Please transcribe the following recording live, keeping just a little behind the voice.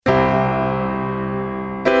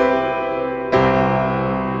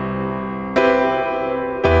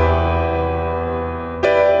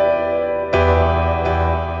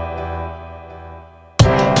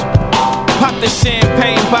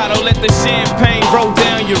bottle, let the champagne roll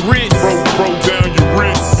down your wrist. Roll down your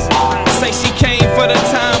wrist. Say she came for the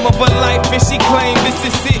time of her life and she claimed this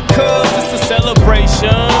is it, cause it's a celebration.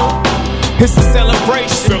 It's a celebration.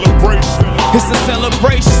 Celebration. It's a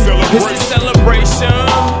celebration. It's a celebration.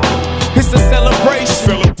 It's a celebration.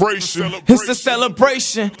 Celebration. It's a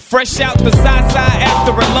celebration. Fresh out the Zaza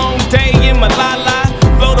after a long day in Malala.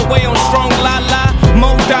 Float away on strong lala.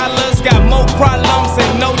 More dollars, got more problems,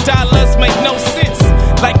 and no dollars make no sense.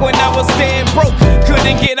 Like when I was dead broke,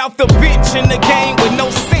 couldn't get off the bench in the game with no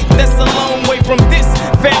cent. That's a long way from this.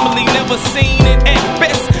 Family never seen it at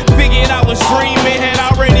best. Figured I was dreaming, had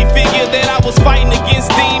already figured that I was fighting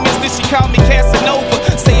against demons. Then she called me Casanova.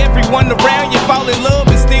 Say everyone around you fall in love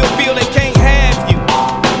and still feel they can't have you.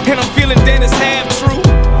 And I'm feeling that it's half true.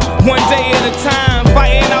 One day at a time,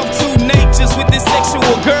 fighting off two natures with this sexual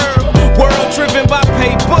girl. World driven by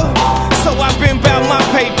paper, so I've been about my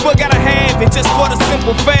paper. Gotta have it just for the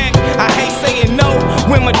simple fact I hate saying no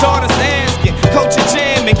when my daughter's asking. Coach a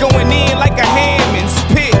jam and going in like a Hammond's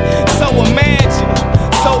pit. So imagine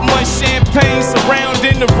so much champagne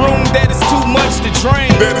surrounding the room that it's too much to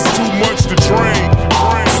drain. That is too much to drain.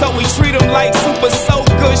 So we treat them like super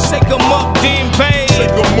soakers, shake them up, then bang.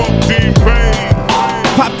 Shake them up, then bang.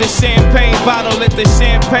 Pop the champagne bottle, let the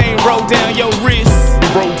champagne roll down your wrist.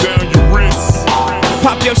 Roll down your wrist.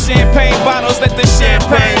 Pop your champagne bottles, let the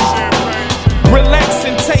champagne relax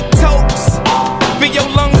and take totes. Fill your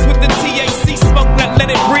lungs with the THC smoke, not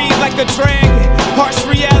let it breathe like a dragon. Harsh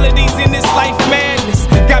realities in this life madness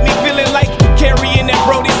got me feeling like carrying that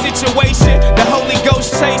Brody situation. The Holy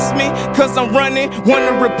Ghost chased me, cause I'm running,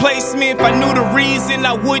 wanna replace me. If I knew the reason,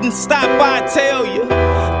 I wouldn't stop, I'd tell you.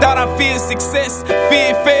 Thought I feared success,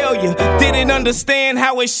 feared failure. Didn't understand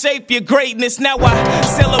how it shaped your greatness. Now I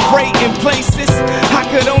celebrate in places I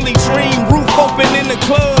could only dream. Roof open in the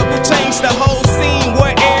club, change the whole scene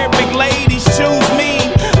where Arabic ladies choose me.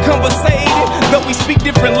 Conversated, though we speak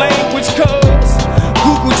different language, cause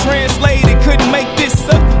Google Translated couldn't make this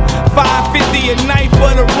up. $5.50 a night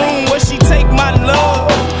for the room where she take my love.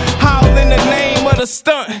 All in the name of the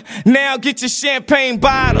stunt. Now get your champagne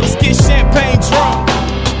bottles, get champagne drunk.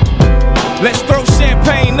 Let's throw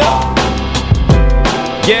champagne up.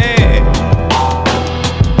 Yeah.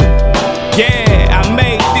 Yeah, I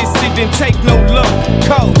made this, it didn't take no luck.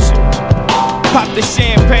 Culture. Pop the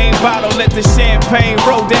champagne bottle, let the champagne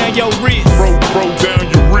roll down your wrist. Roll down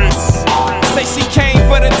your wrist. Say she came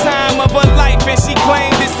for the time of her life and she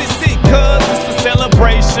claimed this is it, cause it's a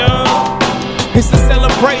celebration. It's a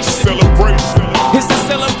celebration. Celebration. It's a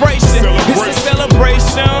celebration. It's a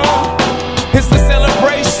celebration. It's a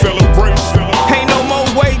celebration. Celebration. Ain't no more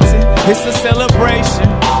waiting. It's a celebration.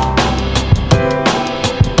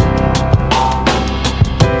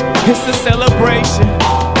 It's a celebration.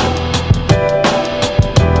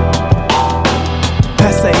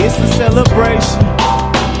 I say it's a celebration.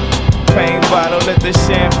 Champagne bottle, let the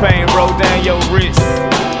champagne roll down your wrist.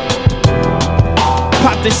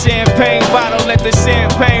 Pop the champagne bottle, let the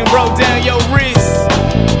champagne roll down your wrist.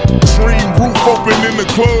 Dream roof open in the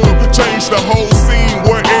club, change the whole scene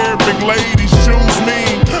where Arabic ladies choose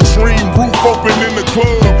me. Dream roof open in the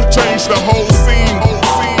club, change the whole scene.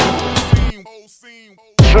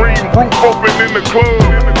 Dream roof open in the club,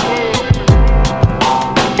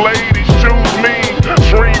 ladies choose me.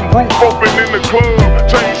 Dream roof open in the club,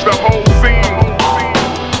 change the whole scene.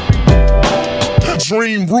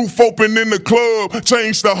 Dream roof open in the club,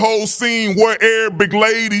 change the whole scene where Arabic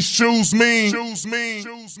ladies choose me.